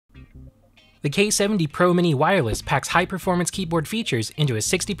The K70 Pro Mini Wireless packs high-performance keyboard features into a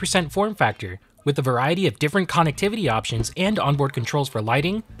 60% form factor, with a variety of different connectivity options and onboard controls for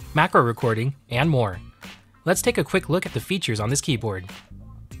lighting, macro recording, and more. Let's take a quick look at the features on this keyboard.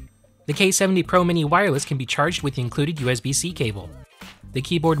 The K70 Pro Mini Wireless can be charged with the included USB-C cable. The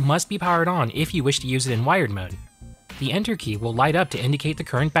keyboard must be powered on if you wish to use it in wired mode. The Enter key will light up to indicate the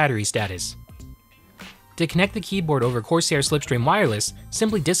current battery status. To connect the keyboard over CORSAIR Slipstream Wireless,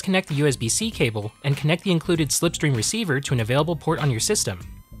 simply disconnect the USB-C cable and connect the included Slipstream receiver to an available port on your system.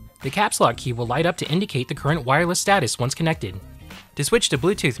 The caps lock key will light up to indicate the current wireless status once connected. To switch to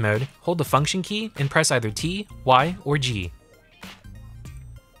Bluetooth mode, hold the function key and press either T, Y, or G.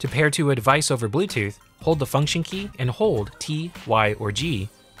 To pair to a device over Bluetooth, hold the function key and hold T, Y, or G,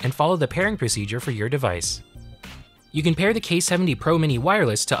 and follow the pairing procedure for your device. You can pair the K70 Pro Mini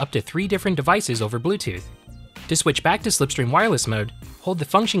Wireless to up to 3 different devices over Bluetooth. To switch back to Slipstream Wireless mode, hold the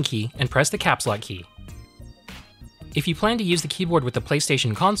function key and press the caps lock key. If you plan to use the keyboard with the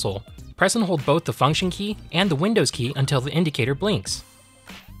PlayStation console, press and hold both the function key and the Windows key until the indicator blinks.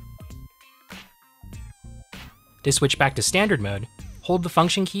 To switch back to standard mode, hold the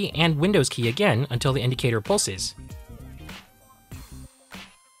function key and Windows key again until the indicator pulses.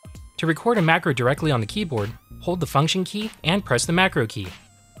 To record a macro directly on the keyboard, hold the function key and press the macro key.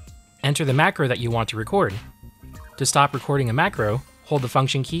 Enter the macro that you want to record. To stop recording a macro, hold the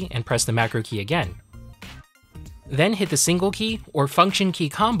function key and press the macro key again. Then hit the single key or function key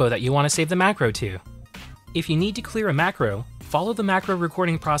combo that you want to save the macro to. If you need to clear a macro, follow the macro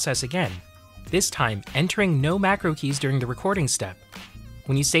recording process again, this time entering no macro keys during the recording step.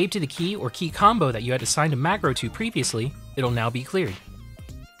 When you save to the key or key combo that you had assigned a macro to previously, it'll now be cleared.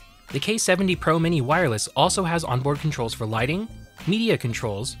 The K70 Pro Mini Wireless also has onboard controls for lighting, media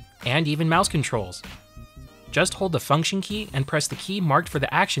controls, and even mouse controls. Just hold the function key and press the key marked for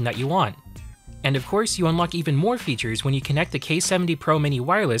the action that you want. And of course, you unlock even more features when you connect the K70 Pro Mini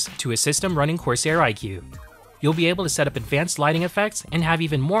Wireless to a system running CORSAIR iQ. You'll be able to set up advanced lighting effects and have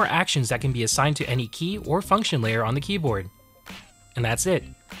even more actions that can be assigned to any key or function layer on the keyboard. And that's it.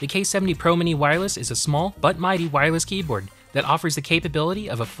 The K70 Pro Mini Wireless is a small but mighty wireless keyboard that offers the capability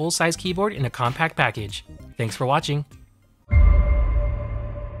of a full-size keyboard in a compact package. Thanks for watching.